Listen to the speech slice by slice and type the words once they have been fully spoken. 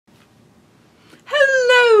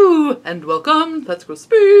Hello and welcome. Let's Go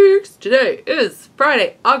Speaks. Today is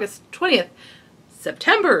Friday, August 20th,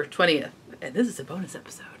 September 20th, and this is a bonus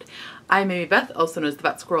episode. I'm Amy Beth, also known as the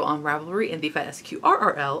Fat Squirrel on Ravelry and the Fat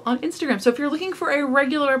SQRRL on Instagram. So if you're looking for a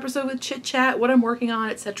regular episode with chit chat, what I'm working on,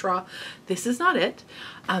 etc., this is not it.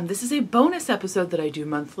 This is a bonus episode that I do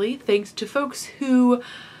monthly, thanks to folks who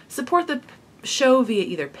support the show via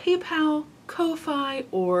either PayPal, Ko-Fi,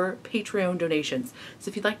 or Patreon donations. So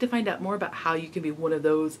if you'd like to find out more about how you can be one of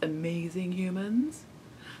those amazing humans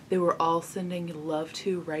that we're all sending love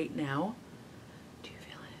to right now, do you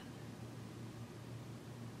feel it?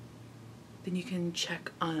 Then you can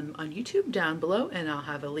check on YouTube down below, and I'll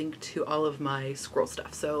have a link to all of my squirrel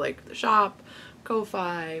stuff. So like the shop,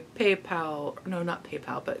 Ko-Fi, PayPal, no, not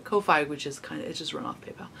PayPal, but Ko-Fi, which is kind of, it's just run off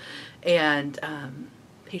PayPal, and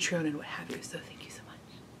Patreon and what have you. So thank you so much.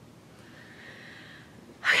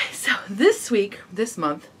 Okay, so this week, this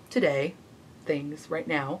month, today, things right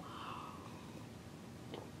now,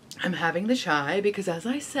 I'm having the chai because, as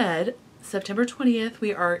I said, September 20th,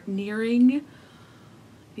 we are nearing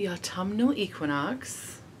the autumnal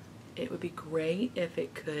equinox. It would be great if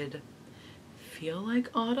it could feel like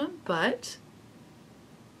autumn, but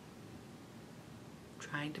I'm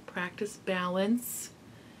trying to practice balance,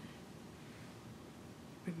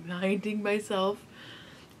 reminding myself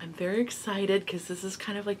I'm very excited because this is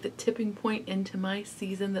kind of like the tipping point into my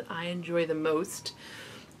season that I enjoy the most.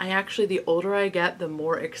 The older I get, the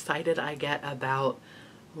more excited I get about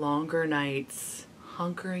longer nights,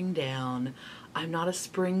 hunkering down. I'm not a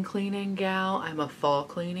spring cleaning gal, I'm a fall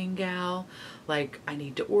cleaning gal. Like, I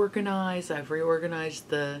need to organize. I've reorganized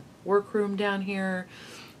the workroom down here.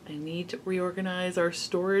 I need to reorganize our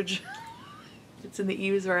storage. It's in the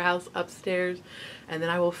eaves of our house upstairs, and then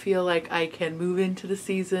I will feel like I can move into the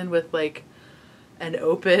season with like an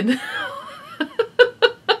open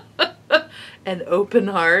an open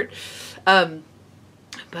heart.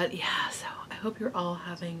 But yeah, so I hope you're all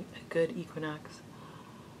having a good equinox,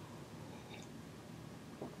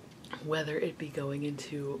 whether it be going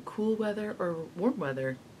into cool weather or warm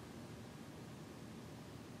weather.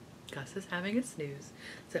 Gus is having a snooze,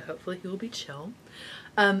 so hopefully he will be chill.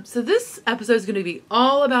 So this episode is going to be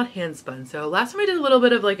all about handspun. So last time I did a little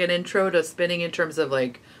bit of like an intro to spinning in terms of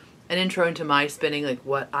like an intro into my spinning, like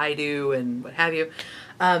what I do and what have you.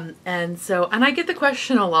 And I get the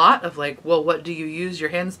question a lot of like, well, what do you use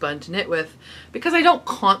your handspun to knit with? Because I don't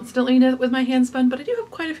constantly knit with my handspun, but I do have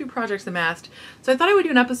quite a few projects amassed. So I thought I would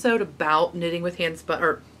do an episode about knitting with handspun,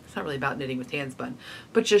 or it's not really about knitting with handspun,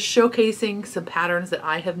 but just showcasing some patterns that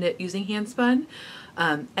I have knit using handspun.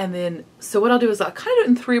 And then, so what I'll do is I'll kind of do it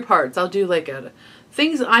in three parts. I'll do like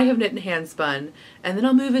things that I have knit in handspun, and then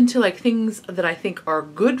I'll move into like things that I think are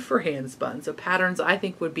good for handspun. So patterns I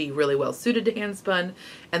think would be really well suited to handspun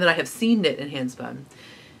and that I have seen knit in handspun.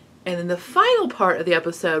 And then the final part of the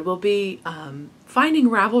episode will be finding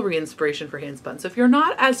Ravelry inspiration for handspun. So if you're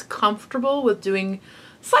not as comfortable with doing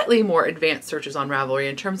slightly more advanced searches on Ravelry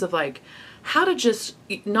in terms of like how to just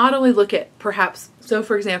not only look at perhaps, so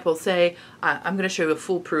for example, say I'm going to show you a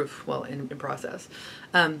Fooproof, well, in process,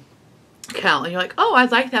 cal, and you're like, oh, I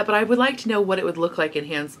like that, but I would like to know what it would look like in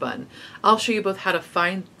handspun. I'll show you both how to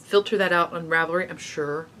filter that out on Ravelry. I'm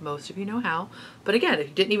sure most of you know how, but again, if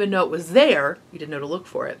you didn't even know it was there, you didn't know to look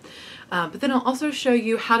for it. But then I'll also show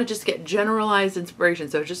you how to just get generalized inspiration.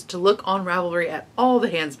 So just to look on Ravelry at all the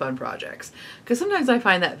handspun projects. Because sometimes I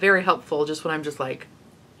find that very helpful just when I'm just like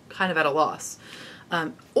kind of at a loss.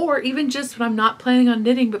 Or even just when I'm not planning on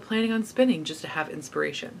knitting but planning on spinning, just to have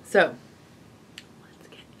inspiration. So let's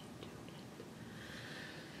get into it.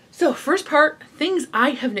 So first part, things I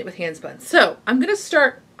have knit with handspun. So I'm going to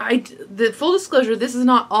start. The full disclosure, this is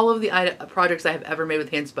not all of the projects I have ever made with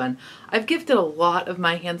handspun. I've gifted a lot of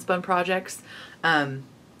my handspun projects,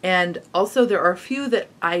 and also there are a few that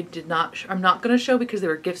I'm not going to show because they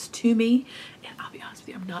were gifts to me, and I'll be honest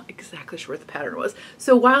with you, I'm not exactly sure what the pattern was.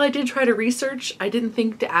 So while I did try to research, I didn't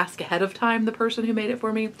think to ask ahead of time the person who made it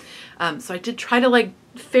for me. So I did try to like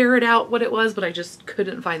ferret out what it was, but I just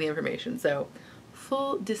couldn't find the information. So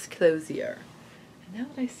full disclosure. And now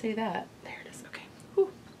that I say that, there it is. Okay.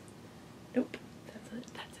 Whew. Nope, that's it,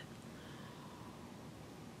 that's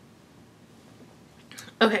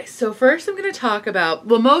it. Okay, so first I'm going to talk about,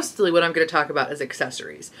 well, mostly what I'm going to talk about is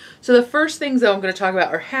accessories. So the first things though I'm going to talk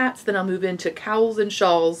about are hats, then I'll move into cowls and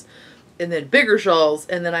shawls, and then bigger shawls,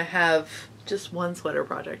 and then I have just one sweater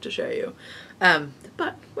project to show you.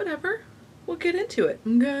 But whatever, we'll get into it,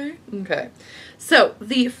 okay? Okay. So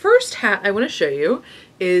the first hat I want to show you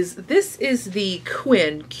is, this is the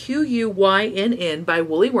Quynn, Quynn by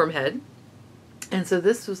Woolly Wormhead. And so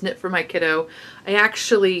this was knit for my kiddo. I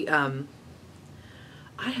actually,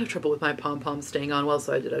 I have trouble with my pom-poms staying on well,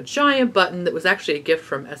 so I did a giant button that was actually a gift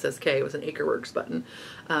from SSK. It was an Acreworks button.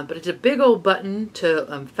 But it's a big old button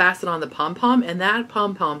to fasten on the pom-pom, and that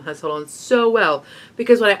pom-pom has held on so well.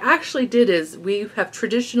 Because what I actually did is, we have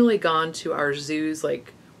traditionally gone to our zoo's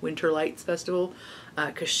like Winter Lights Festival,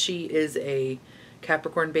 because she is a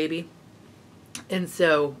Capricorn baby. And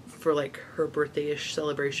so for like her birthday-ish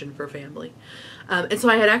celebration for family. And so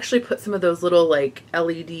I had actually put some of those little like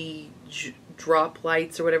LED drop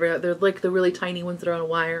lights or whatever. They're like the really tiny ones that are on a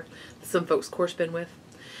wire that some folks core spin with.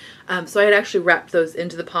 So I had actually wrapped those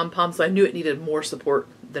into the pom-pom, so I knew it needed more support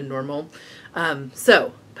than normal.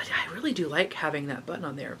 But I really do like having that button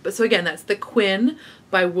on there. But so again, that's the Quynn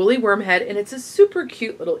by Woolly Wormhead, and it's a super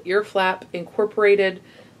cute little ear flap incorporated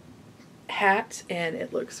hat, and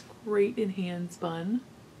it looks great in handspun.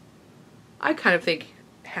 I kind of think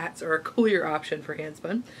hats are a clear option for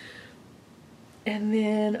handspun. And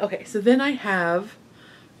then, okay, so then I have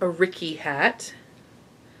a Rikke hat.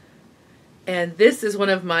 And this is one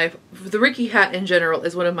of my, the Rikke hat in general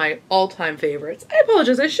is one of my all-time favorites. I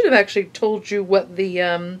apologize, I should have actually told you what the,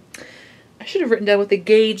 I should have written down what the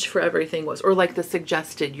gauge for everything was, or like the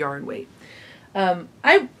suggested yarn weight.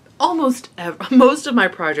 Most of my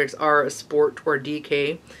projects are a sport or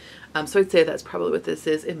DK. So I'd say that's probably what this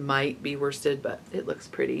is. It might be worsted, but it looks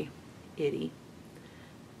pretty itty.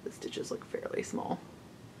 The stitches look fairly small.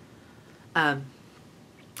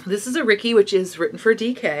 This is a Rikke, which is written for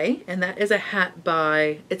DK, and that is a hat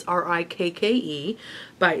by, it's R-I-K-K-E,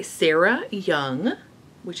 by Sarah Young,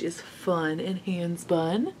 which is fun and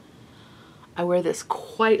handspun. I wear this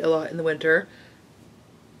quite a lot in the winter.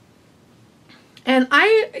 And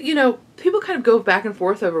people kind of go back and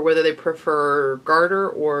forth over whether they prefer garter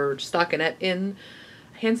or stockinette in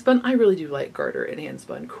handspun. I really do like garter in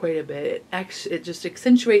handspun quite a bit. It just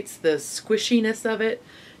accentuates the squishiness of it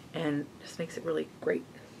and just makes it really great.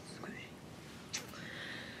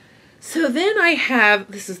 So then I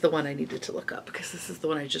have, this is the one I needed to look up because this is the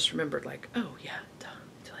one I just remembered, like, oh yeah, duh,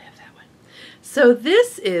 do I have that one? So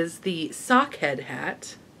this is the sockhead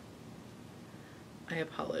hat. I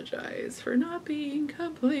apologize for not being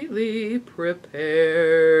completely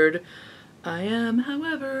prepared. I am,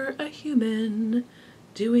 however, a human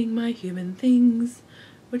doing my human things,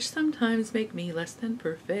 which sometimes make me less than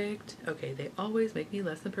perfect. Okay, they always make me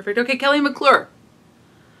less than perfect. Okay, Kelly McClure.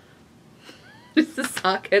 It's the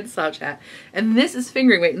sockhead slouch hat. And this is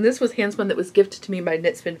fingering weight. And this was handspun that was gifted to me by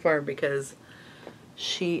Knit Spin Farm because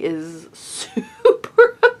she is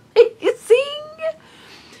super amazing.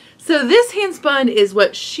 So this handspun is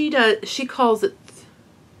what she does. She calls it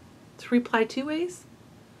 3-ply 2-ways,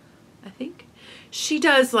 I think. She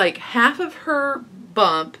does like half of her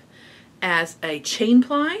bump as a chain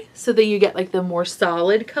ply. So then you get like the more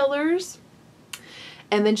solid colors.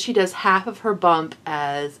 And then she does half of her bump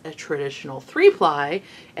as a traditional 3-ply,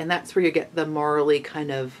 and that's where you get the marley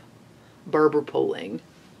kind of Berber pulling.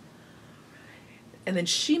 And then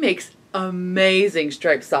she makes amazing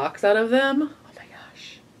striped socks out of them. Oh my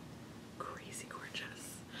gosh, crazy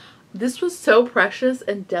gorgeous. This was so precious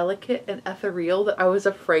and delicate and ethereal that I was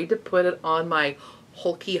afraid to put it on my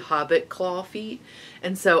hulky hobbit claw feet.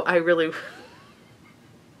 And so I really,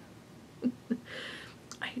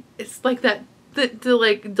 it's like that, the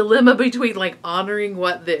like dilemma between like honoring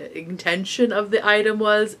what the intention of the item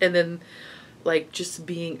was and then like just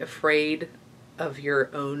being afraid of your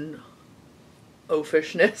own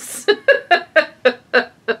oafishness.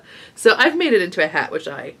 So I've made it into a hat, which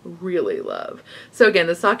I really love. So again,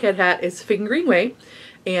 the sockhead hat is fingering weight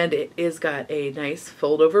and it is got a nice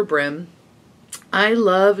fold over brim. I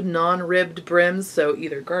love non-ribbed brims, so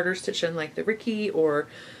either garter stitch in like the Rikke or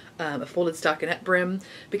a folded stockinette brim,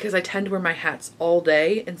 because I tend to wear my hats all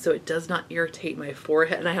day, and so it does not irritate my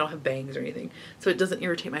forehead, and I don't have bangs or anything, so it doesn't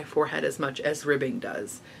irritate my forehead as much as ribbing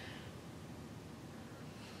does.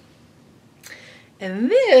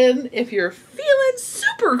 And then, if you're feeling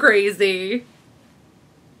super crazy,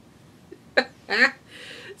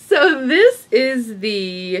 so this is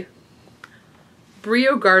the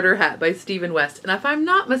Brio-Garter hat by Stephen West, and if I'm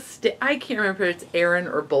not mistaken, I can't remember if it's Aran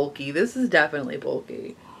or bulky. This is definitely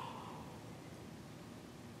bulky.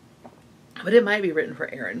 But it might be written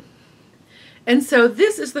for Aran. And so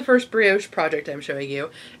this is the first brioche project I'm showing you.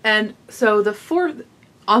 And so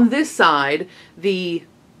on this side, the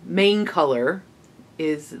main color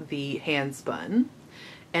is the handspun.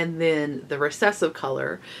 And then the recessive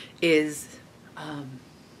color is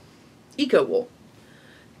eco wool.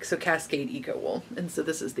 So Cascade eco wool. And so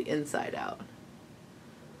this is the inside out.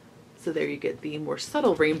 So there you get the more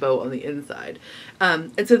subtle rainbow on the inside.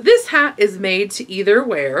 And so this hat is made to either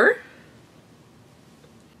wear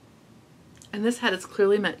And this hat is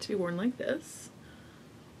clearly meant to be worn like this.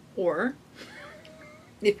 Or,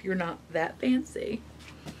 if you're not that fancy,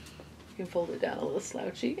 you can fold it down a little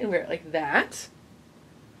slouchy and wear it like that.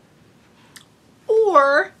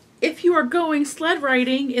 Or, if you are going sled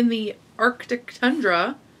riding in the Arctic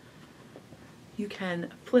tundra, you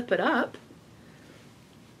can flip it up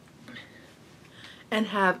and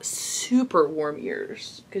have super warm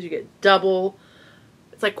ears because you get double,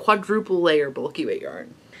 it's like quadruple layer bulky weight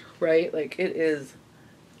yarn, right? Like it is,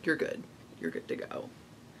 you're good. You're good to go.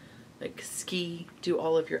 Like ski, do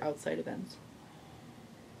all of your outside events.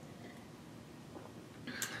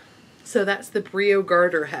 So that's the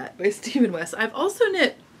Brio-Garter hat by Stephen West. I've also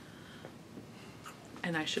knit,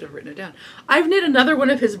 and I should have written it down. I've knit another one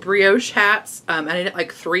of his brioche hats, and I knit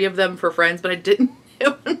like 3 of them for friends, but I didn't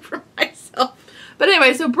knit one for myself. But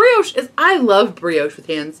anyway, so brioche is, I love brioche with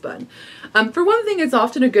handspun. For one thing, it's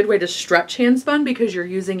often a good way to stretch handspun because you're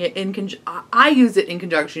using it in, I use it in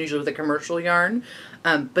conjunction usually with a commercial yarn,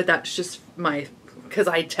 but that's just my, because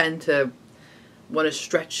I tend to want to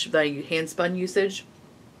stretch my handspun usage.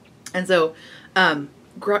 And so,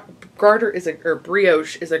 garter is or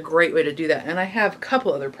brioche is a great way to do that. And I have a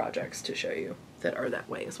couple other projects to show you that are that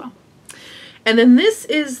way as well. And then this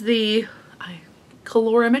is the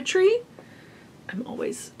calorimetry. I'm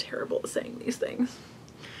always terrible at saying these things.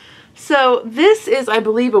 So this is, I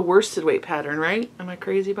believe, a worsted weight pattern, right? Am I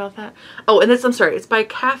crazy about that? Oh, and this, I'm sorry, it's by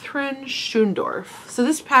Kathryn Schuendorf. So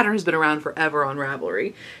this pattern has been around forever on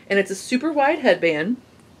Ravelry. And it's a super wide headband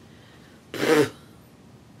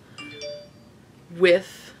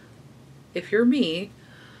with, if you're me,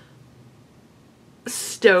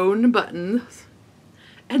 stone buttons.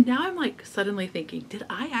 And now I'm like suddenly thinking, did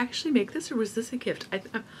I actually make this or was this a gift? Did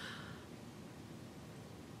I?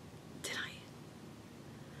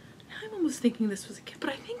 Now I'm almost thinking this was a gift, but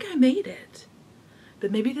I think I made it.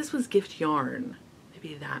 But maybe this was gift yarn.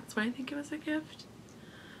 Maybe that's why I think it was a gift.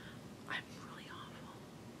 I'm really awful.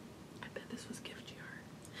 I bet this was gift yarn.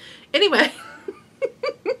 Anyway.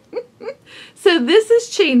 So this is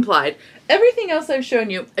chain plied. Everything else I've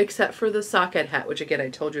shown you, except for the socket hat, which again I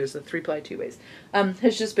told you is a 3-ply 2-ways,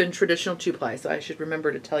 has just been traditional 2-ply, so I should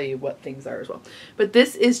remember to tell you what things are as well. But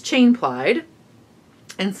this is chain plied,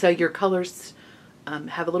 and so your colors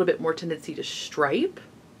have a little bit more tendency to stripe.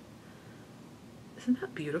 Isn't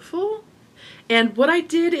that beautiful? And what I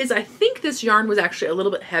did is, I think this yarn was actually a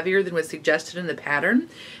little bit heavier than was suggested in the pattern,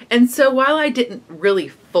 and so while I didn't really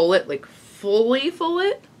full it, like fully full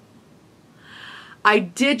it, I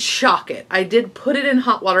did shock it. I did put it in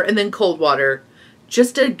hot water and then cold water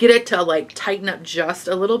just to get it to like tighten up just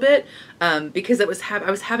a little bit, because it was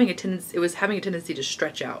having a tendency to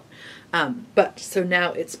stretch out. But so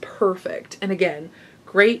now it's perfect. And again,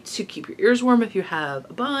 great to keep your ears warm if you have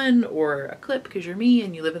a bun or a clip because you're me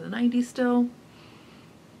and you live in the 90s still.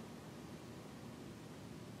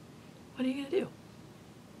 What are you gonna do?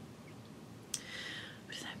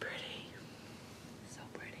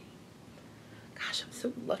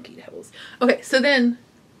 So lucky to have those. Okay, so then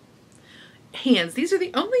hands. These are the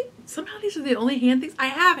only, somehow these are the only hand things. I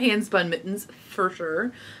have hand spun mittens for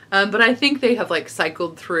sure, but I think they have like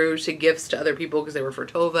cycled through to gifts to other people because they were for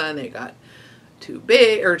Tova and they got too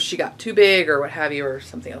big, or she got too big or what have you, or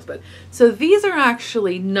something else. But so these are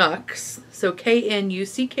actually Knucks, so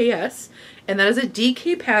Knucks, and that is a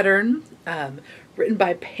DK pattern written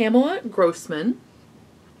by Pamela Grossman.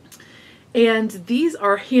 And these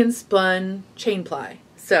are hand spun chain ply.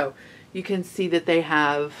 So you can see that they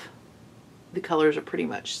have, the colors are pretty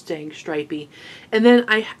much staying stripy. And then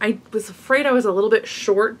I was afraid I was a little bit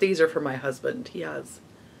short. These are for my husband. He has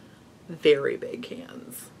very big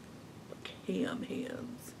hands, like ham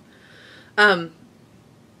hands.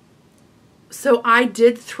 So I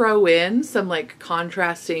did throw in some like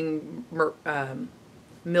contrasting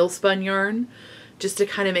mill spun yarn, just to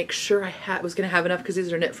kind of make sure I was going to have enough because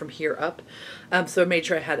these are knit from here up. So I made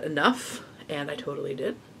sure I had enough, and I totally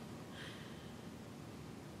did.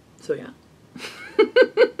 So yeah.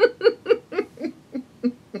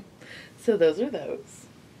 So those are those.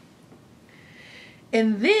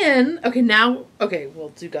 And then, okay, now, okay, we'll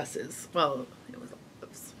do Gus's. Well, it was all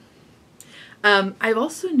those. I've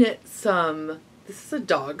also knit some, this is a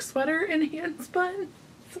dog sweater in hand spun.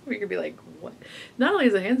 So you're gonna be like, what? Not only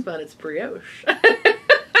is it hand spun, it's brioche.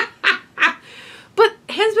 But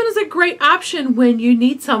hand spun is a great option when you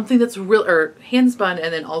need something that's real, or hand spun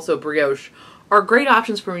and then also brioche are great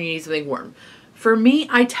options for when you need something warm. For me,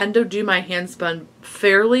 I tend to do my hand spun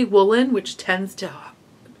fairly woolen, which tends to,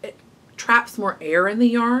 it traps more air in the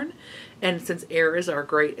yarn. And since air is our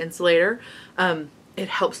great insulator, it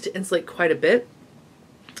helps to insulate quite a bit.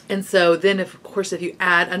 And so then, of course, if you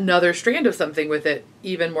add another strand of something with it,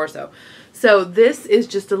 even more so. So this is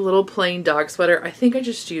just a little plain dog sweater. I think I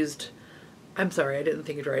just used, I'm sorry, I didn't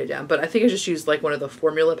think I'd write it down, but I think I just used like one of the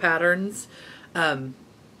formula patterns. And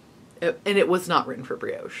it was not written for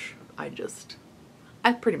brioche. I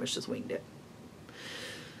pretty much just winged it.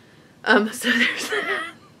 So there's that.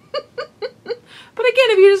 But again,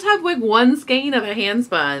 if you just have like one skein of a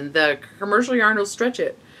handspun, the commercial yarn will stretch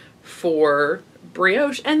it for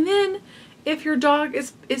brioche. And then if your dog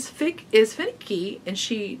is finicky and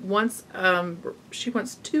she wants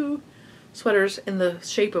 2 sweaters in the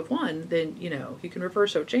shape of one, then you know you can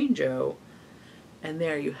reverse change-o, and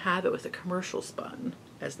there you have it with a commercial spun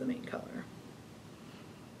as the main color.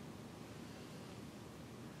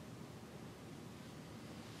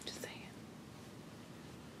 Just saying.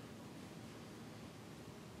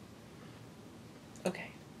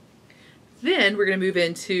 Okay. Then we're going to move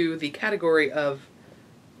into the category of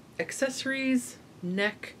accessories,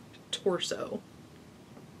 neck, torso.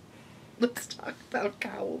 Let's talk about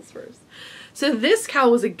cowls first. So this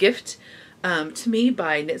cowl was a gift to me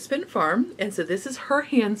by Knit Spin Farm, and so this is her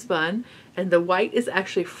hand spun, and the white is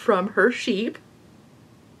actually from her sheep.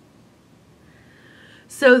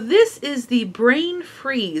 So this is the Brain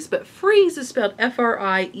Frieze, but Frieze is spelled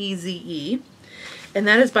F-R-I-E-Z-E, and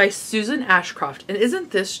that is by Susan Ashcroft. And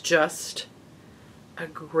isn't this just a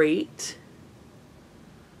great...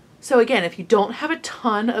 So again, if you don't have a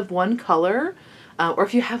ton of one color, or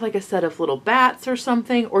if you have like a set of little bats or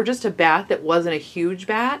something, or just a bat that wasn't a huge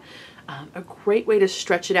bat, a great way to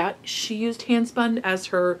stretch it out. She used handspun as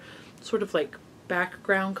her sort of like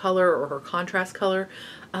background color or her contrast color,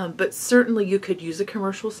 but certainly you could use a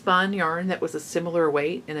commercial spun yarn that was a similar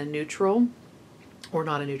weight in a neutral, or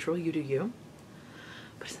not a neutral, you do you.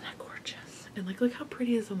 But isn't that gorgeous? And like, look how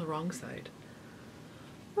pretty it is on the wrong side.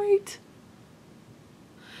 Right?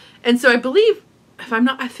 And so I believe, if I'm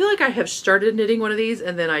not, I feel like I have started knitting one of these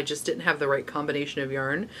and then I just didn't have the right combination of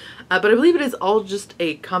yarn. But I believe it is all just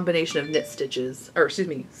a combination of knit stitches, or excuse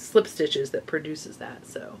me, slip stitches that produces that.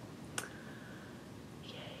 So,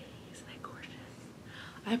 yay, isn't that gorgeous?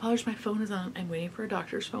 I apologize, my phone is on. I'm waiting for a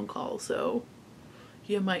doctor's phone call, so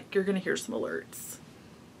you're gonna hear some alerts.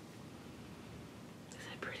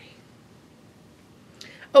 Isn't it pretty?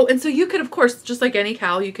 Oh, and so you could, of course, just like any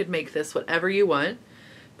cowl, you could make this whatever you want.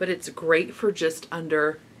 But it's great for just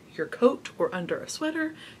under your coat or under a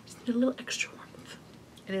sweater. Just need a little extra warmth.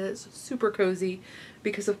 And it is super cozy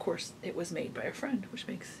because, of course, it was made by a friend, which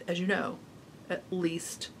makes, as you know, at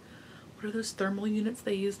least, what are those thermal units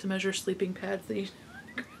they use to measure sleeping pads? It's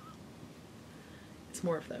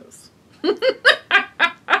more of those.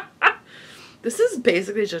 This is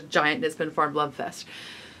basically just a giant Knit Spin Farm love fest.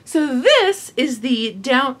 So this is the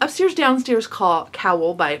upstairs downstairs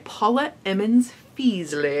cowl by Paula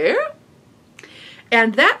Emons-Fuessle,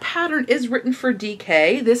 and that pattern is written for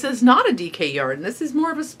DK. This is not a DK yarn. This is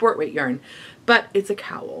more of a sport weight yarn, but it's a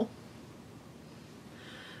cowl.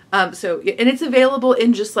 And it's available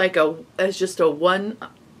in just like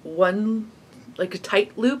one like a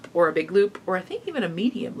tight loop or a big loop, or I think even a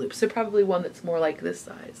medium loop. So probably one that's more like this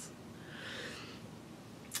size.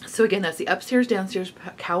 So again, that's the upstairs downstairs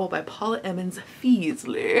cowl by Paula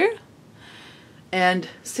Emons-Fuessle. And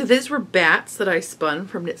so these were bats that I spun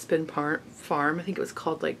from Knit Spin Farm. I think it was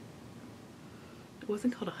called like, it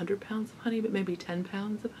wasn't called 100 pounds of honey, but maybe 10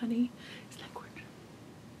 pounds of honey. Isn't that gorgeous?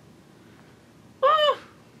 Oh!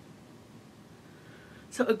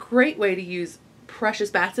 So a great way to use precious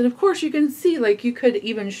bats. And of course you can see, like, you could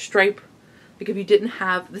even stripe, like if you didn't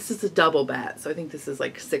have, this is a double bat, so I think this is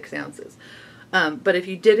like 6 ounces. But if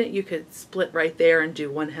you didn't, you could split right there and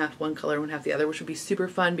do one half one color, one half the other, which would be super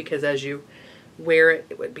fun because as you wear it,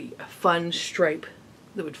 it would be a fun stripe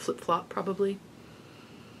that would flip-flop probably.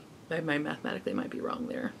 I mathematically might be wrong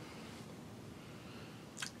there.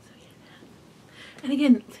 So, yeah. And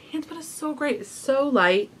again, handspun is so great. It's so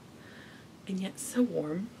light and yet so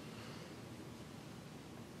warm.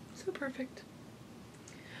 So perfect.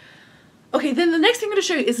 Okay, then the next thing I'm going to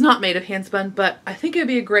show you is not made of handspun, but I think it would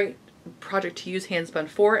be a great project to use handspun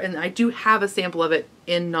for, and I do have a sample of it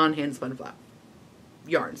in non-handspun flat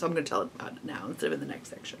yarn, so I'm going to tell it about it now instead of in the next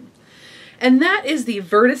section. And that is the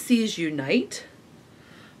Vertices Unite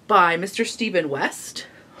by Mr. Stephen West.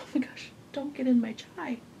 Oh my gosh, don't get in my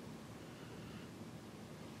chai.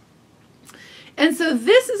 And so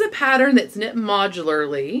this is a pattern that's knit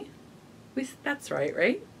modularly. That's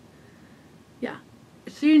right? Yeah.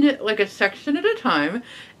 So you knit like a section at a time,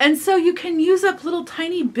 and so you can use up little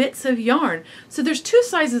tiny bits of yarn. So there's 2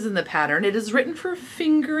 sizes in the pattern. It is written for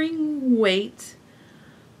fingering weight.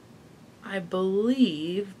 I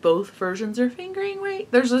believe both versions are fingering weight.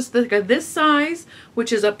 There's this size,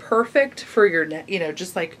 which is a perfect for your neck, you know,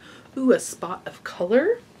 just like, ooh, a spot of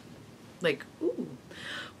color. Like, ooh.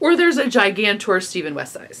 Or there's a Gigantor Stephen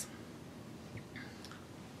West size.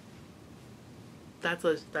 That's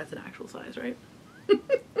an actual size, right?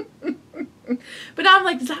 But now I'm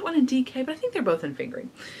like, is that one in DK? But I think they're both in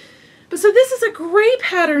fingering. But so this is a great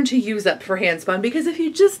pattern to use up for handspun, because if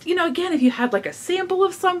you just, you know, again, if you had like a sample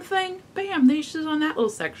of something, bam, they use it on that little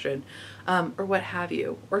section, or what have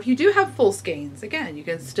you. Or if you do have full skeins, again, you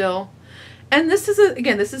can still, and this is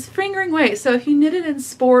again, this is fingering weight. So if you knit it in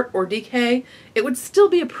sport or DK, it would still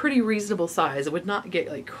be a pretty reasonable size. It would not get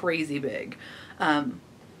like crazy big.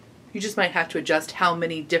 You just might have to adjust how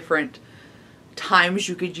many different times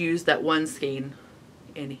you could use that one skein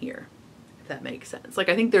in here, if that makes sense. Like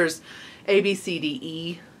I think there's A, B, C, D,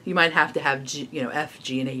 E. You might have to have G, you know, F,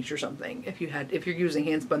 G, and H or something if you're using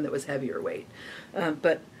handspun that was heavier weight.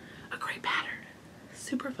 But a great pattern,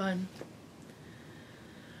 super fun.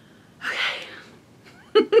 Okay.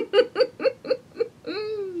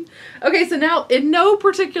 Okay, so now in no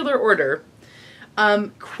particular order,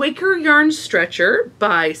 Quaker Yarn Stretcher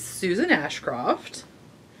by Susan Ashcroft.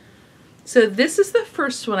 So this is the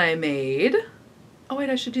first one I made. Oh wait,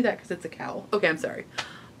 I should do that because it's a cowl. Okay, I'm sorry.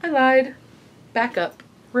 I lied. Back up.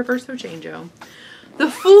 Reverso changeo. The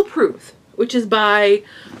Fooproof, which is by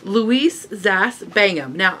Louise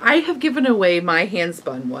Zass-Bangham. Now, I have given away my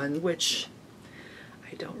handspun one, which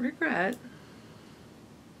I don't regret.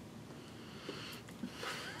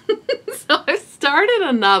 So I started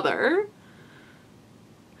another.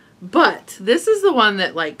 But this is the one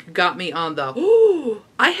that like got me on the, oh,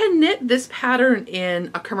 I had knit this pattern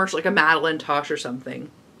in a commercial, like a Madeline Tosh or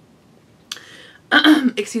something.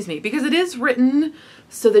 Excuse me, because it is written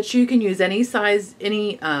so that you can use any size,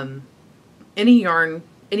 any yarn,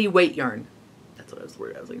 any weight yarn. That's what the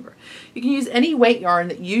word I was looking for. You can use any weight yarn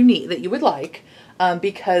that you need, that you would like,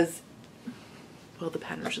 because, well, the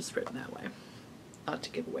pattern's just written that way. Not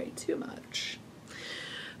to give away too much.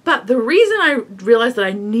 But the reason I realized that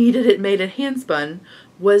I needed it made in handspun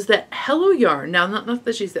was that Hello Yarn, now not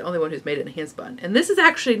that she's the only one who's made it in handspun, and this is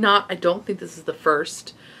actually not, I don't think this is the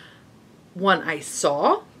first one I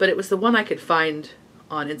saw, but it was the one I could find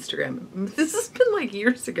on Instagram. This has been like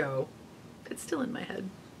years ago. It's still in my head.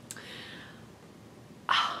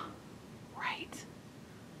 Ah, right.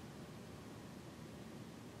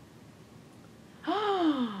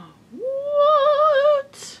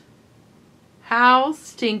 What? How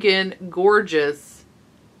stinking gorgeous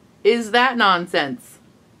is that nonsense?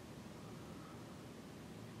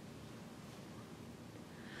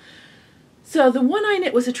 So the one I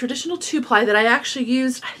knit was a traditional 2-ply that I actually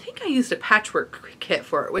used, I think I used a patchwork kit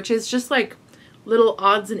for it, which is just like little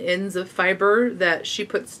odds and ends of fiber that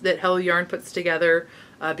that Hello Yarn puts together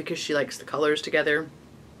because she likes the colors together.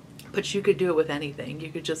 But you could do it with anything.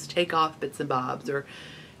 You could just take off bits and bobs, or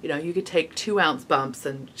you know, you could take 2-ounce bumps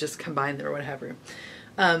and just combine them or whatever.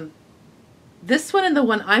 This one and the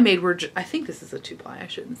one I made were, I think this is a 2-ply. I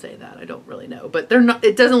shouldn't say that. I don't really know. But they're not,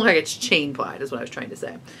 it doesn't look like it's chain plied is what I was trying to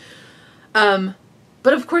say.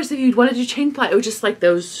 But of course, if you wanted to chain ply, it would just like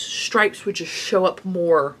those stripes would just show up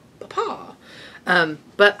more. Papa.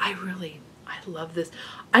 But I love this.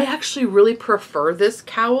 I actually really prefer this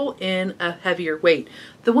cowl in a heavier weight.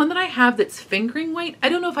 The one that I have that's fingering weight, I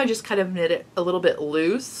don't know if I just kind of knit it a little bit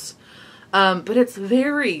loose, but it's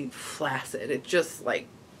very flaccid. It just like,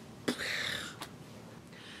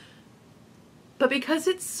 but because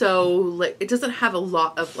it's so, like, it doesn't have a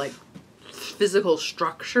lot of like physical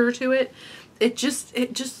structure to it, it just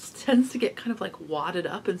tends to get kind of like wadded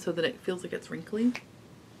up, and so then it feels like it's wrinkly.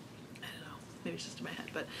 I don't know, maybe it's just in my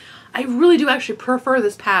head, but I really do actually prefer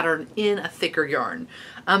this pattern in a thicker yarn.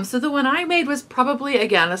 So the one I made was probably,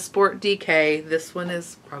 again, a Sport DK. This one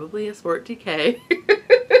is probably a Sport DK.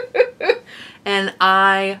 And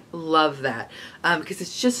I love that because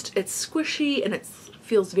it's squishy and it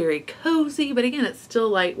feels very cozy, but again, it's still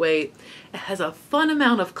lightweight. It has a fun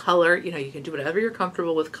amount of color. You know, you can do whatever you're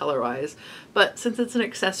comfortable with color-wise, but since it's an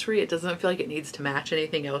accessory, it doesn't feel like it needs to match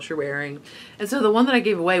anything else you're wearing. And so the one that I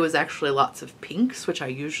gave away was actually lots of pinks, which I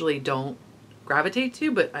usually don't gravitate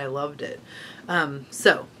to, but I loved it.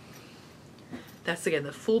 So that's, again,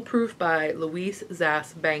 the Fooproof by Louise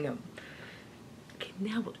Zass-Bangham. Okay,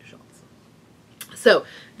 now we'll do shawls. So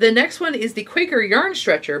the next one is the Quaker Yarn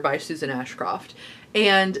Stretcher by Susan Ashcroft.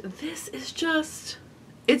 And this is just,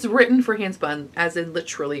 it's written for handspun, as in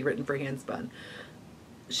literally written for handspun.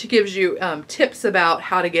 She gives you tips about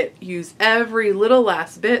how to use every little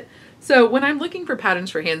last bit. So when I'm looking for patterns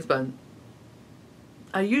for handspun,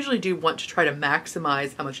 I usually do want to try to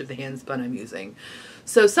maximize how much of the handspun I'm using.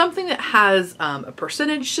 So something that has a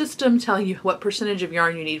percentage system telling you what percentage of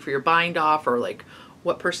yarn you need for your bind off, or like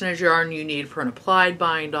what percentage of yarn you need for an applied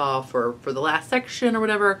bind off or for the last section or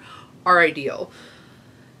whatever, are ideal.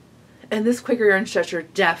 And this Quaker yarn stretcher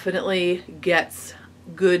definitely gets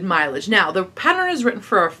good mileage. Now the pattern is written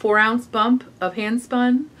for a 4-ounce bump of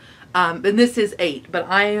handspun, and this is 8, but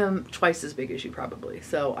I am twice as big as you probably,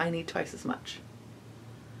 so I need twice as much.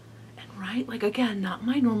 And right, like again, not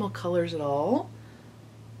my normal colors at all.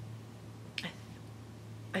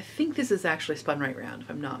 I think this is actually spun right round, if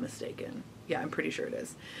I'm not mistaken. Yeah, I'm pretty sure it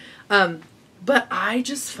is. But I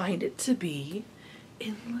just find it to be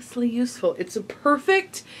endlessly useful. It's a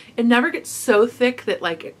perfect, it never gets so thick that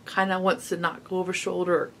like it kind of wants to not go over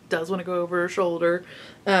shoulder, or does want to go over shoulder.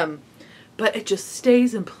 But it just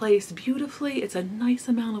stays in place beautifully. It's a nice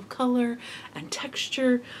amount of color and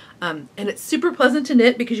texture. And it's super pleasant to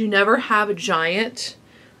knit because you never have a giantly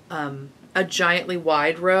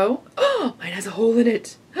wide row. Oh, mine has a hole in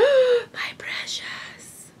it. My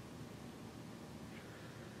precious.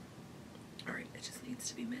 All right, it just needs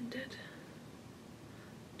to be mended.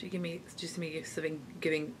 Do you see me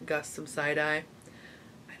giving Gus some side eye?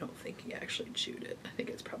 I don't think he actually chewed it. I think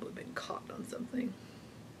it's probably been caught on something.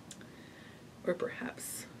 Or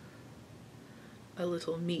perhaps a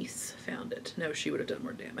little niece found it. No, she would have done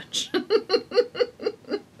more damage.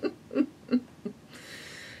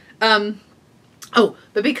 Oh,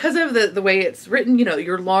 but because of the way it's written, you know,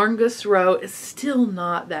 your longest row is still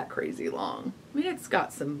not that crazy long. I mean, it's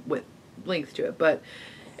got some length to it, but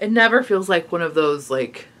it never feels like one of those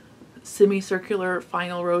like semicircular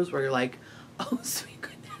final rows where you're like, oh, sweet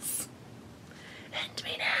goodness, end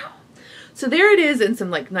me now. So there it is in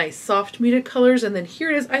some like nice soft muted colors, and then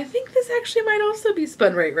here it is. I think this actually might also be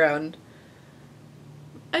spun right round.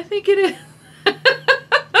 I think it is.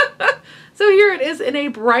 So here it is in a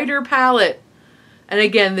brighter palette. And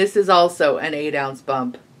again, this is also an 8-ounce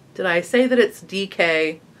bump. Did I say that it's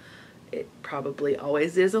DK? It probably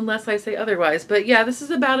always is unless I say otherwise. But yeah, this is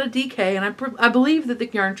about a DK, and I believe that the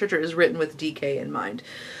yarn stretcher is written with DK in mind.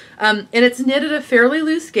 And it's knit at a fairly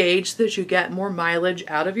loose gauge so that you get more mileage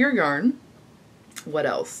out of your yarn. What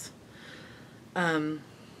else? Yeah.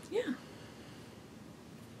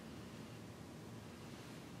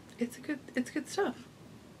 It's good stuff.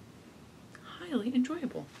 Highly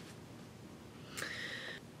enjoyable.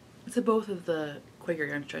 So both of the Quaker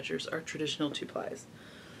yarn stretchers are traditional 2-plies.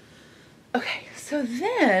 Okay, so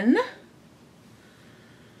then,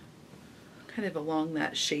 kind of along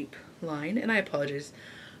that shape line, and I apologize,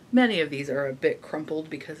 many of these are a bit crumpled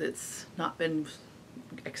because it's not been wool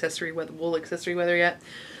accessory weather yet.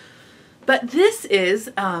 But this is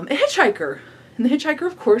a Hitchhiker, and the Hitchhiker,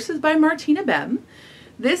 of course, is by Martina Behm.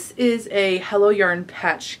 This is a Hello Yarn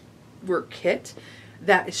patchwork kit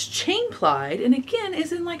that is chain plied, and again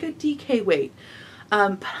is in like a DK weight.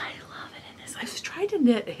 But I love it in this. I've tried to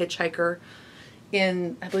knit a Hitchhiker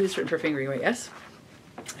in, I believe it's written for fingering weight, yes?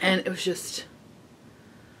 And it was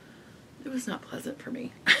not pleasant for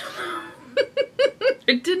me.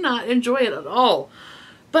 I did not enjoy it at all.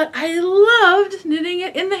 But I loved knitting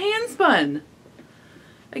it in the handspun.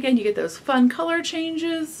 Again, you get those fun color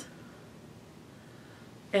changes.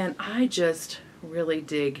 And I just really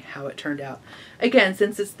dig how it turned out. Again,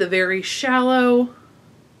 since it's the very shallow,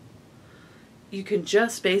 you can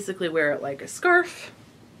just basically wear it like a scarf.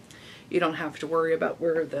 You don't have to worry about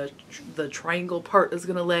where the triangle part is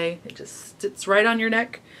going to lay. It just sits right on your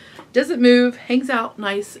neck, doesn't move, hangs out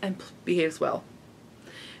nice, and behaves well.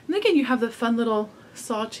 And again, you have the fun little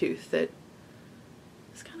sawtooth that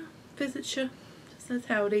just kind of visits you, just says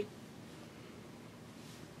howdy.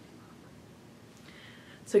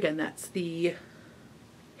 So again, that's the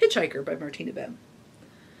Hitchhiker by Martina Behm.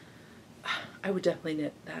 I would definitely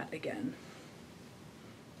knit that again.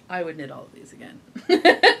 I would knit all of these again.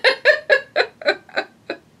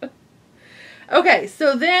 Okay,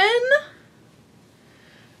 so then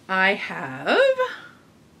I have,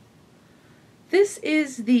 this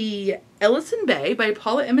is the Ellison Bay by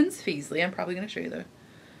Paula Emons-Fuessle. I'm probably going to show you the,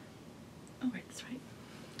 oh right, that's right.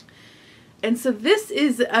 And so this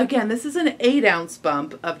is, again, this is an 8-ounce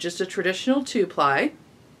bump of just a traditional 2-ply.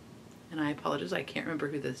 And I apologize, I can't remember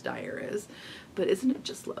who this dyer is, but isn't it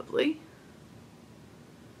just lovely?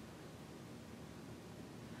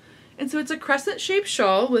 And so it's a crescent-shaped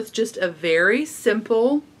shawl with just a very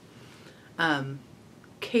simple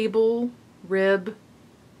cable rib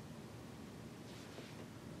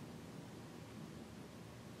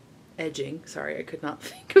edging. Sorry, I could not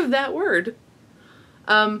think of that word.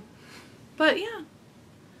 But yeah,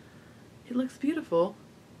 it looks beautiful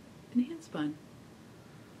in handspun.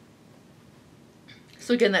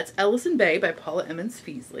 So again, that's Ellison Bay by Paula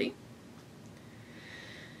Emons-Fuessle.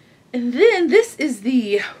 And then this is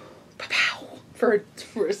the, for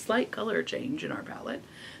a slight color change in our palette.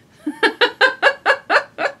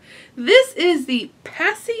 This is the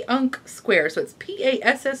Pasyunk Square. So it's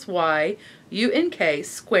P-A-S-S-Y-U-N-K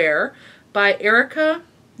Square by Erika.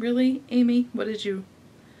 Really, Amy? What did you...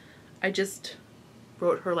 I just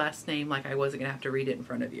wrote her last name like I wasn't going to have to read it in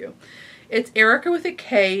front of you. It's Erika with a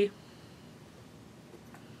K.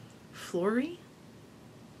 Flory?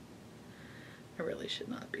 I really should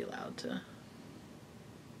not be allowed to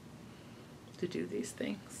do these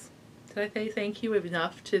things. Did I say thank you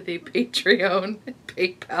enough to the Patreon and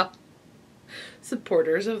PayPal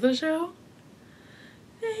supporters of the show?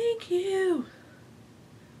 Thank you.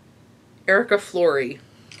 Erika Flory.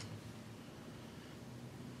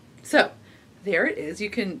 So there it is. You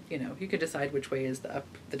can, you can decide which way is the up,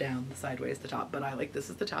 the down, the sideways, the top, but I like this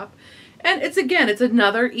is the top. And it's, again, it's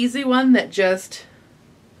another easy one that just,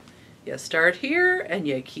 you start here and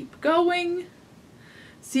you keep going.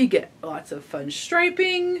 So you get lots of fun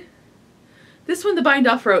striping. This one, the bind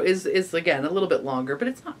off row is again, a little bit longer, but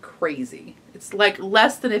it's not crazy. It's like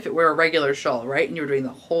less than if it were a regular shawl, right? And you were doing the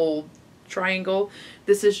whole triangle.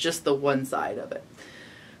 This is just the one side of it.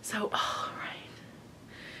 So, all right.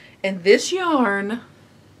 And this yarn,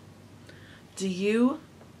 do you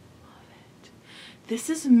love it?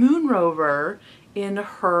 This is Moon Rover in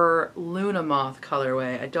her Luna Moth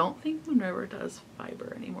colorway. I don't think Moon Rover does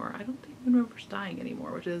fiber anymore. I don't think Moon Rover's dying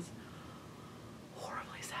anymore, which is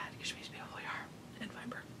horribly sad because she makes beautiful yarn and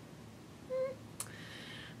fiber.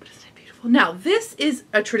 But isn't it beautiful? Now, this is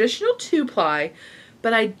a traditional 2-ply,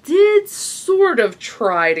 but I did sort of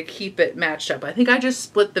try to keep it matched up. I think I just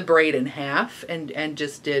split the braid in half and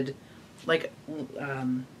just did like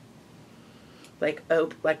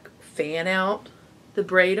fan out the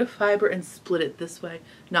braid of fiber and split it this way.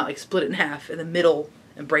 Not like split it in half in the middle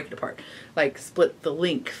and break it apart. Like split the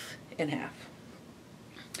length in half.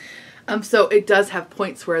 So it does have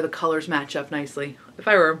points where the colors match up nicely. If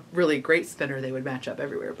I were a really great spinner, they would match up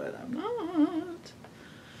everywhere, but I'm not.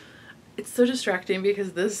 It's so distracting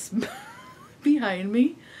because this behind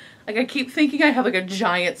me, like I keep thinking I have like a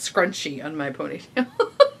giant scrunchie on my ponytail.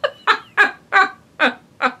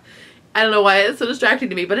 I don't know why it's so distracting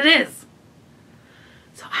to me, but it is.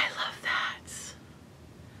 So I love that.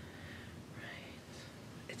 Right.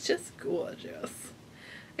 It's just gorgeous.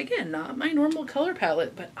 Again, not my normal color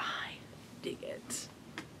palette, but I dig it.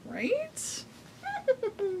 Right? You're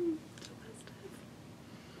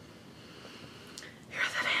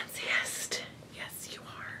the fanciest. Yes, you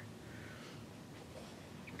are.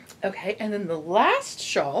 Okay, and then the last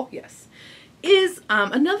shawl, yes, is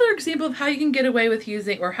another example of how you can get away with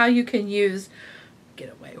using, or how you can use,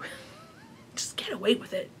 just get away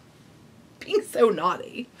with it. Being so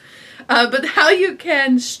naughty. But how you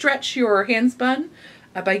can stretch your handspun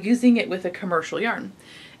by using it with a commercial yarn.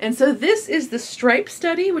 And so this is the Stripe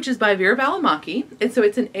Study, which is by Veera Valimaki. And so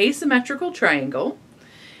it's an asymmetrical triangle.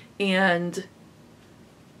 And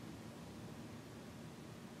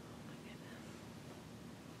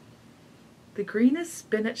the green is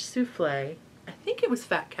spinach souffle. I think it was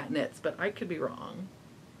Fat Cat Knits, but I could be wrong.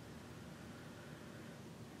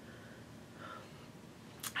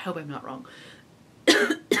 I hope I'm not wrong.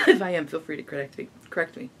 If I am, feel free to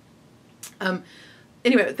correct me.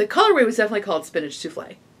 Anyway, the colorway was definitely called Spinach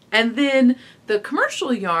Souffle. And then the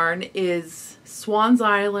commercial yarn is Swan's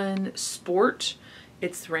Island Sport.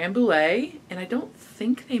 It's Rambouillet, and I don't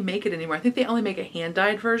think they make it anymore. I think they only make a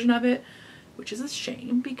hand-dyed version of it, which is a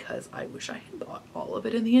shame because I wish I had bought all of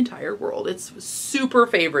it in the entire world. It's super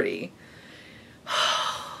favorite-y.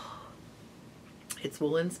 It's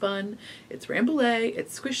woolen spun, it's Rambouillet,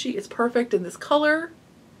 it's squishy, it's perfect in this color.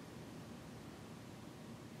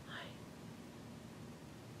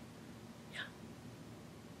 Yeah.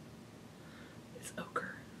 It's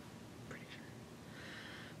ochre, pretty sure.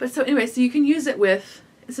 But so anyway, so you can use it with,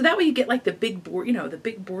 so that way you get like the big board, the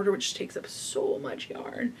big border, which takes up so much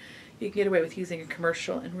yarn. You can get away with using a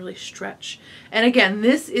commercial and really stretch. And again,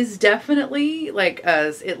 this is definitely like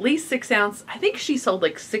at least 6 ounce. I think she sold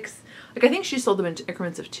like I think she sold them in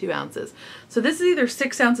increments of 2 ounces. So this is either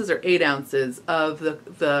 6 ounces or 8 ounces of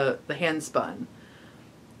the hand spun.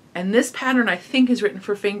 And this pattern I think is written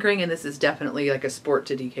for fingering, and this is definitely like a sport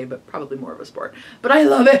to DK, but probably more of a sport. But I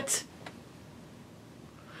love it.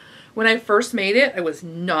 When I first made it, I was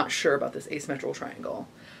not sure about this asymmetrical triangle.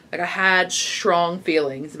 Like I had strong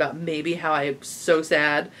feelings about maybe how I'm so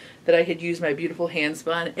sad that I had used my beautiful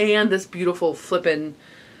handspun and this beautiful flippin'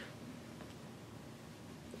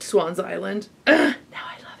 Swan's Island. Now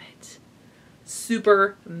I love it.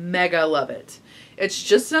 Super mega love it. It's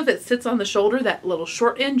just enough that sits on the shoulder. That little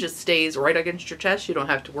short end just stays right against your chest. You don't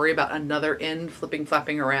have to worry about another end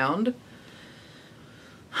flapping around.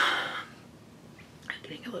 I'm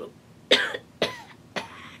getting a little...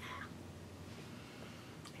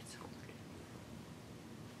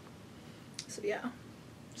 So yeah,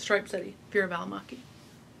 Stripe City, Veera Valimaki.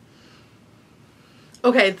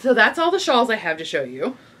 Okay, so that's all the shawls I have to show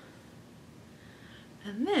you.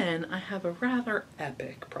 And then I have a rather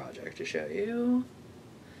epic project to show you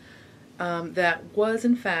that was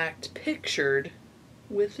in fact pictured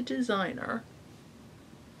with the designer,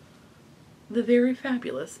 the very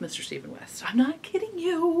fabulous Mr. Stephen West. I'm not kidding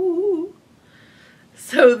you.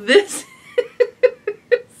 So this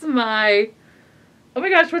is my, oh my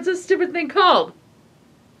gosh, what's this stupid thing called?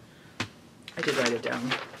 I did write it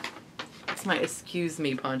down. It's my Excuse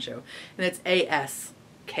Me poncho. And it's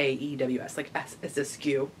ASKEWS, like S is a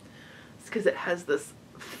skew. It's because it has this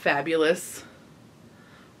fabulous,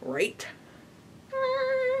 right?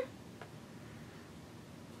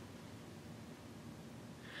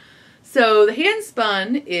 So the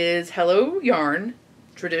Handspun is Hello Yarn,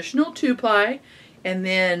 traditional 2-ply, and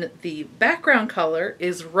then the background color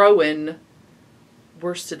is Rowan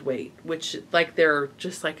worsted weight, which like they're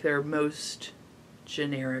just like their most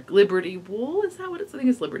generic Liberty wool. Is that what it's? I think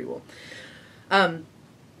it's Liberty wool.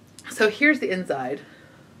 So here's the inside.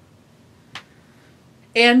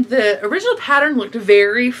 And the original pattern looked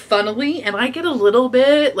very funnily, and I get a little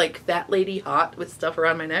bit like that lady hot with stuff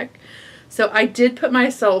around my neck. So I did put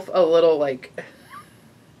myself a little like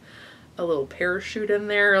a little parachute in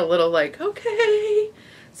there, a little like, okay.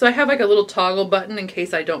 So I have like a little toggle button in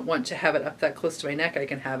case I don't want to have it up that close to my neck. I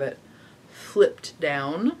can have it flipped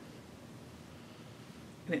down.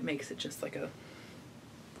 And it makes it just like a...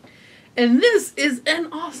 And this is an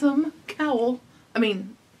awesome cowl,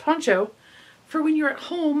 poncho, for when you're at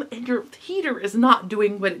home and your heater is not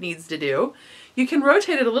doing what it needs to do. You can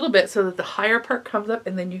rotate it a little bit so that the higher part comes up,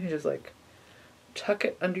 and then you can just like tuck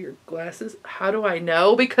it under your glasses. How do I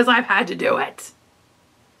know? Because I've had to do it.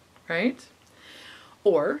 Right?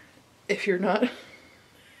 Or if you're not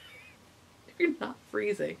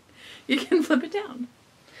freezing, you can flip it down.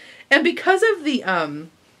 And because of the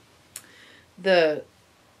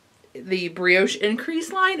brioche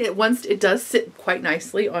increase line, it does sit quite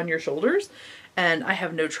nicely on your shoulders, and I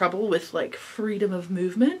have no trouble with like freedom of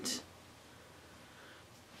movement.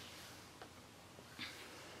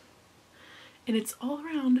 And it's all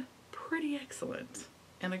around pretty excellent.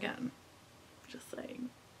 And again, just saying,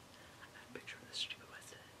 I have a picture of this stupid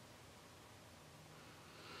West End.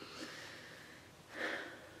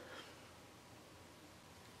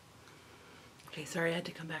 Okay, sorry, I had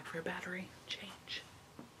to come back for a battery change.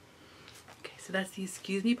 Okay, so that's the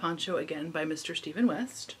Excuse Me poncho again by Mr. Stephen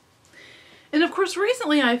West. And of course,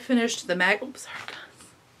 recently I finished the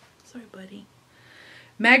sorry, buddy.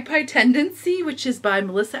 Magpie Tendency, which is by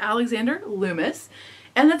Melissa Alexander Loomis.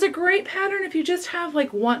 And that's a great pattern if you just have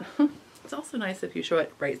like one. It's also nice if you show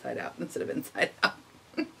it right side out instead of inside out.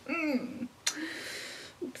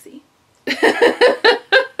 Oopsie.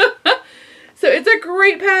 So it's a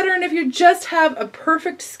great pattern if you just have a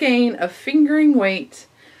perfect skein of fingering weight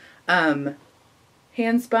handspun.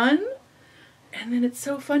 And then it's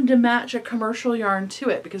so fun to match a commercial yarn to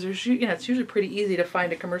it, because there's, you know, it's usually pretty easy to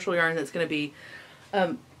find a commercial yarn that's going to be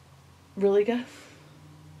really good.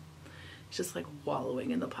 It's just like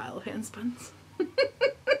wallowing in the pile of handspuns.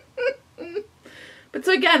 But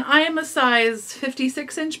so again, I am a size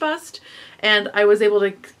 56-inch bust, and I was able to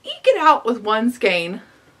eke it out with one skein.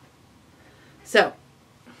 So,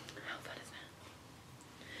 how fun is that?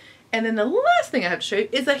 And then the last thing I have to show you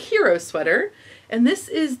is a hero sweater. And this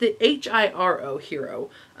is the HIRO Hero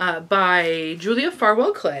by Julia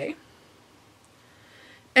Farwell-Clay.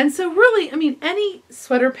 And so really, I mean, any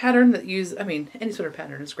sweater pattern that any sweater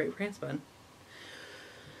pattern is great for handspun.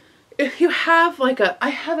 If you have like I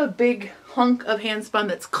have a big hunk of handspun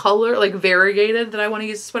that's like variegated that I want to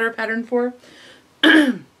use a sweater pattern for.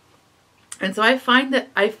 And so I find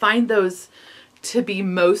those to be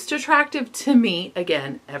most attractive to me.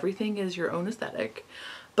 Again, everything is your own aesthetic.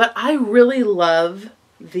 But I really love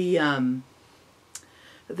the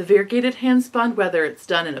variegated handspun, whether it's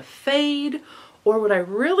done in a fade, or what I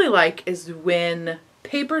really like is when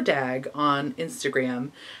Paper Dag on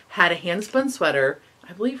Instagram had a handspun sweater.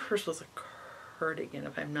 I believe hers was a cardigan,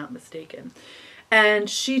 if I'm not mistaken. And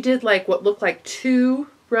she did like what looked like 2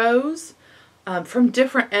 rows from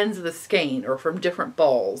different ends of the skein, or from different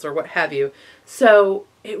balls, or what have you. So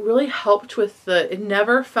it really helped with it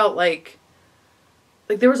never felt like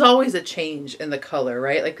there was always a change in the color,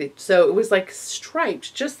 right? So it was like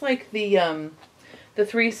striped, just like the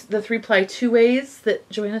the three ply two ways that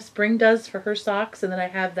Joanna Spring does for her socks. And then I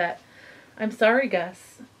have that, I'm sorry,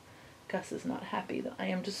 Gus. Gus is not happy that I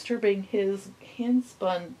am disturbing his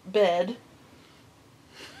hand-spun bed.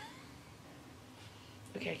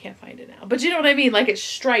 Okay, I can't find it now. But you know what I mean? Like it's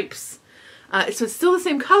stripes. So it's still the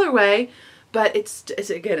same colorway, but it's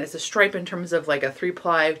again, it's a stripe in terms of like a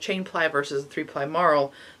 3-ply chain ply versus a 3-ply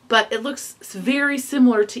marl. But it looks very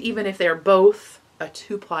similar to even if they're both a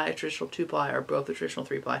 2-ply, a traditional 2-ply, or both a traditional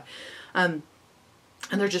 3-ply. And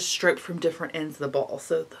they're just striped from different ends of the ball.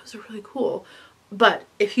 So those are really cool. But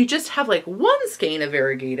if you just have like one skein of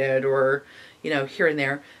variegated or, you know, here and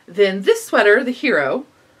there, then this sweater, the Hero,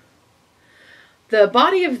 the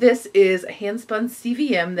body of this is a hand-spun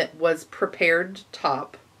CVM that was prepared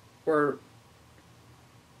top, or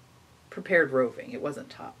prepared roving. It wasn't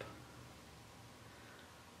top.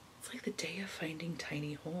 It's like the day of finding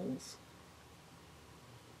tiny holes.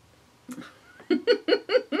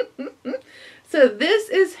 So this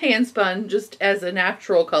is hand-spun just as a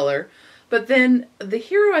natural color. But then the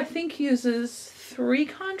Hero, I think, uses 3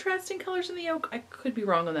 contrasting colors in the yoke. I could be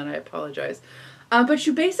wrong on that. I apologize. But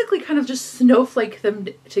you basically kind of just snowflake them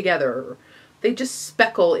together. They just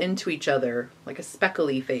speckle into each other, like a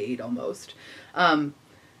speckly fade almost. And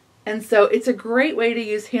so it's a great way to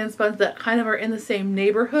use hand spuns that kind of are in the same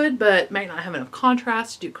neighborhood, but might not have enough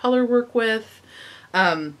contrast to do color work with.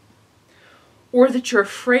 Or that you're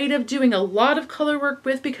afraid of doing a lot of color work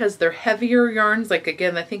with because they're heavier yarns. Like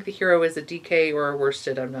again, I think the Hero is a DK or a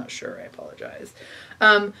worsted. I'm not sure. I apologize.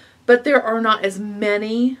 But there are not as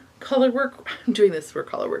many color work. I'm doing this for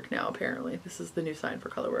color work now, apparently. This is the new sign for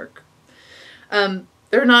color work. There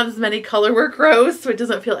are not as many color work rows, so it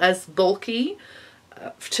doesn't feel as bulky,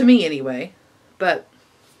 to me anyway. But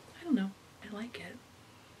I don't know. I like it.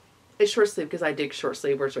 It's short sleeve because I dig short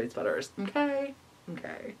sleeve or straight sweaters. Okay.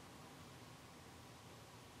 Okay.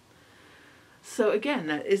 So again,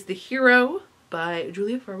 that is the Hero by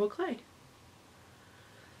Julia Farwell-Clay.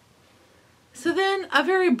 So then a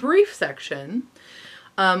very brief section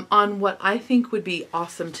on what I think would be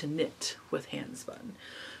awesome to knit with handspun.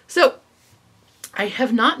 So I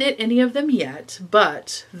have not knit any of them yet,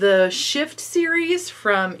 but the Shift series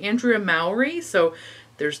from Andrea Mowry. So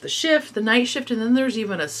there's the Shift, the Night Shift, and then there's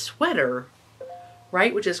even a sweater,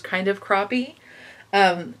 right? Which is kind of croppy.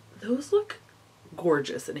 Those look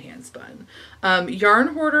gorgeous in handspun. Yarn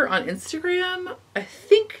Hoarder on Instagram, I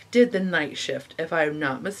think, did the Night Shift, if I'm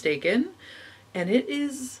not mistaken. And it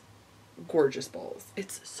is gorgeous balls.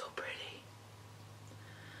 It's so pretty.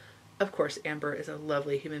 Of course, Amber is a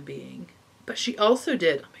lovely human being. But she also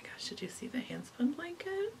did, oh my gosh, did you see the handspun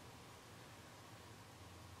blanket?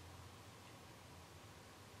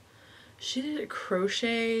 She did a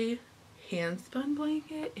crochet handspun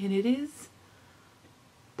blanket, and it is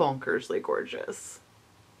bonkersly gorgeous.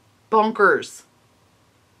 Bonkers.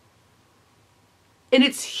 And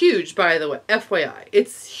it's huge, by the way. FYI.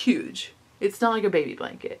 It's huge. It's not like a baby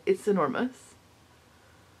blanket. It's enormous.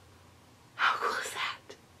 How cool is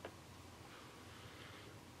that?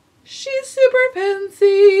 She's super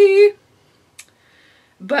fancy.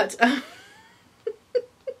 But,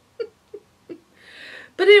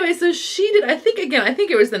 but anyway, so she did, I think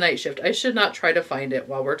it was the Night Shift. I should not try to find it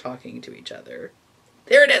while we're talking to each other.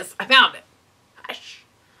 There it is. I found it. Hush.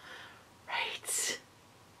 Right.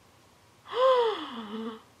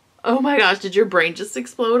 Oh my gosh, did your brain just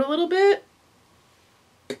explode a little bit?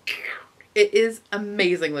 It is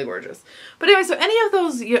amazingly gorgeous. But anyway, so any of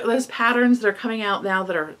those patterns that are coming out now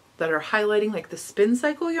that are highlighting like the spin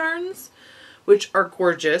cycle yarns, which are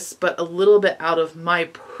gorgeous, but a little bit out of my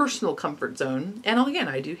personal comfort zone. And again,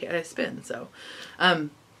 I spin, so.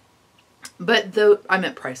 But I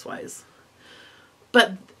meant price-wise.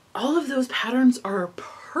 But all of those patterns are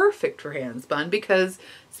perfect for handspun because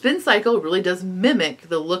spin cycle really does mimic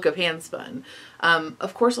the look of handspun.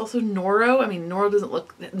 Of course, also Noro. I mean, Noro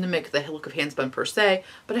doesn't mimic the look of handspun per se,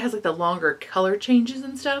 but it has like the longer color changes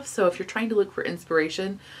and stuff. So if you're trying to look for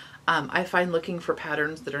inspiration, I find looking for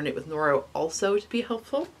patterns that are knit with Noro also to be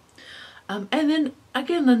helpful. And then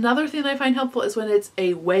again, another thing that I find helpful is when it's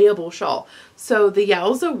a weighable shawl. So the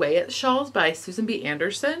Yowza Weigh It shawls by Susan B.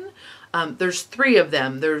 Anderson. There's 3 of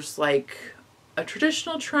them. There's like a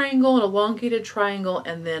traditional triangle, an elongated triangle,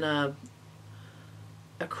 and then a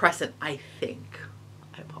crescent, I think.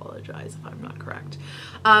 I apologize if I'm not correct.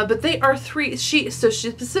 But they are 3. She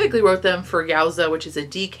specifically wrote them for Yowza, which is a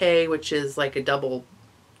DK, which is like a double,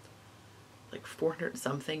 like 400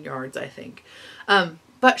 something yards, I think.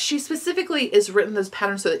 But she specifically is written those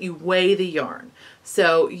patterns so that you weigh the yarn.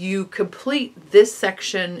 So you complete this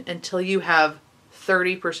section until you have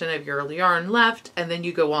 30% of your yarn left, and then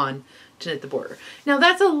you go on knit the border. Now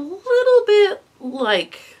that's a little bit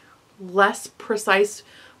like less precise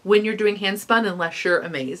when you're doing hand spun unless you're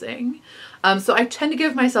amazing. So I tend to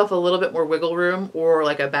give myself a little bit more wiggle room, or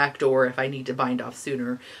like a back door if I need to bind off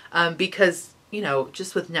sooner. Because, you know,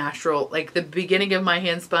 just with natural, like the beginning of my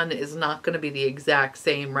hand spun is not going to be the exact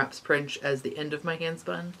same reps print as the end of my hand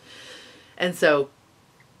spun. And so,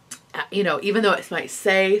 you know, even though it might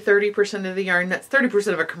say 30% of the yarn, that's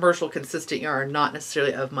 30% of a commercial consistent yarn, not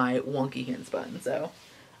necessarily of my wonky hand spun. So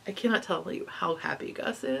I cannot tell you how happy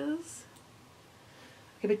Gus is.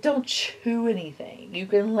 Okay, but don't chew anything. You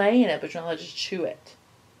can lay in it, but you're not allowed to just chew it.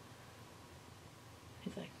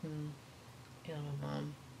 He's like, you know,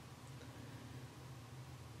 Mom.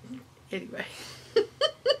 Anyway.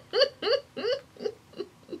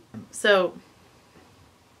 So,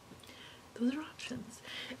 those are options.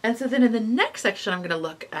 And so then in the next section, I'm going to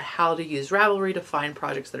look at how to use Ravelry to find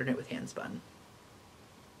projects that are knit with handspun.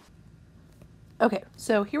 Okay,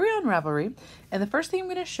 so here we are on Ravelry, and the first thing I'm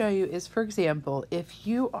going to show you is, for example, if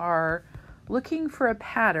you are looking for a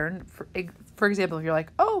pattern, for example, if you're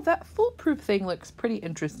like, oh, that foolproof thing looks pretty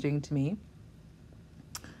interesting to me.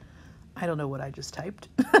 I don't know what I just typed.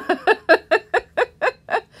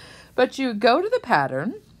 But you go to the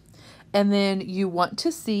pattern, and then you want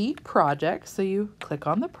to see projects, so you click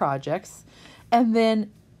on the projects, and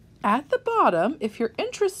then at the bottom, if you're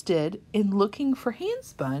interested in looking for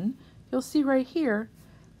handspun, you'll see right here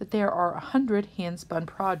that there are 100 handspun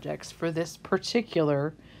projects for this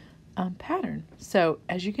particular pattern. So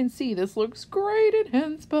as you can see, this looks great in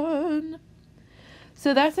handspun.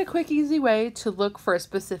 So that's a quick, easy way to look for a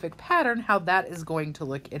specific pattern, how that is going to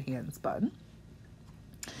look in handspun.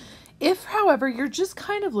 If, however, you're just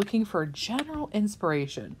kind of looking for general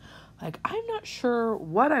inspiration, like I'm not sure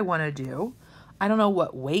what I want to do, I don't know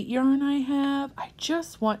what weight yarn I have, I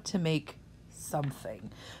just want to make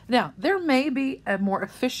something. Now, there may be a more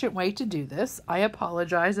efficient way to do this. I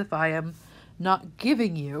apologize if I am not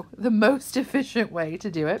giving you the most efficient way to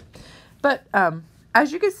do it. But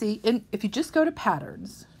as you can see, if you just go to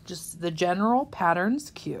patterns, just the general patterns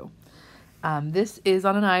queue. This is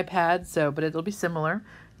on an iPad, but it'll be similar.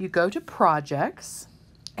 You go to projects,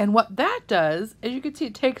 and what that does, as you can see,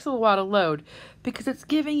 it takes a while to load because it's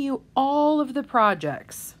giving you all of the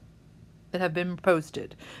projects that have been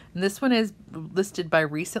posted. And this one is listed by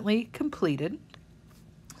recently completed.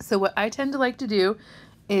 So what I tend to like to do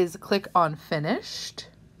is click on finished.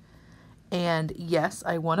 And yes,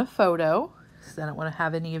 I want a photo, because I don't want to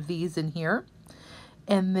have any of these in here.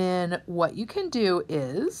 And then what you can do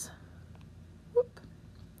is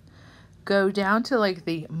go down to like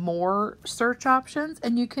the more search options,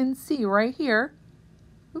 and you can see right here,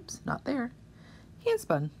 oops, not there,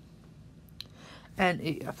 handspun.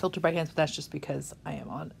 And filter by hands, but that's just because I am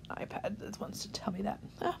on iPad. That wants to tell me that.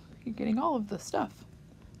 You're getting all of the stuff.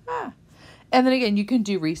 And then again, you can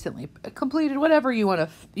do recently completed, whatever you want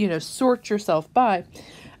to, sort yourself by.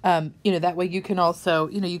 That way you can also,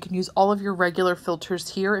 you can use all of your regular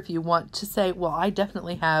filters here if you want to say, well, I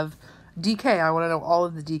definitely have DK. I want to know all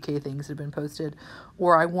of the DK things that have been posted.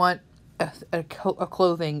 Or I want a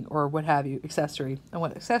clothing or what have you, accessory. I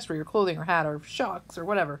want accessory or clothing or hat or shocks or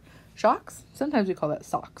whatever. Shocks? Sometimes we call that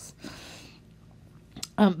socks.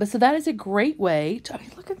 But so that is a great way to,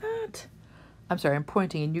 look at that. I'm sorry, I'm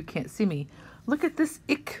pointing and you can't see me. Look at this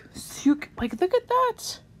like, look at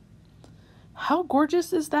that. How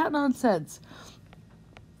gorgeous is that nonsense?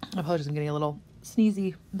 I apologize, I'm getting a little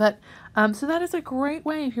sneezy. But, so that is a great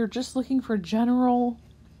way if you're just looking for general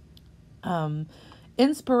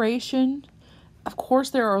inspiration. Of course,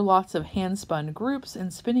 there are lots of handspun groups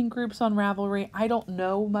and spinning groups on Ravelry. I don't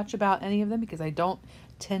know much about any of them because I don't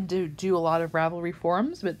tend to do a lot of Ravelry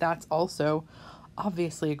forums, but that's also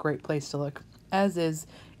obviously a great place to look. As is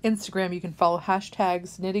Instagram, you can follow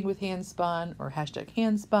hashtags knitting with handspun or hashtag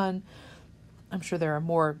handspun. I'm sure there are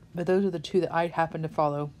more, but those are the two that I happen to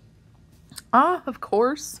follow. Of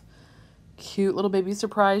course, cute little baby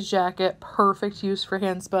surprise jacket, perfect use for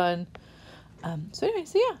handspun. So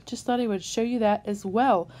yeah, just thought I would show you that as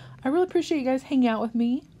well. I really appreciate you guys hanging out with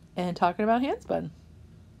me and talking about handspun.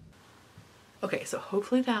 Okay, so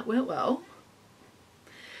hopefully that went well.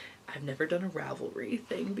 I've never done a Ravelry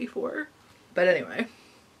thing before, but anyway,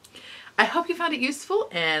 I hope you found it useful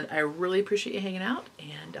and I really appreciate you hanging out,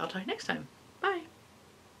 and I'll talk next time.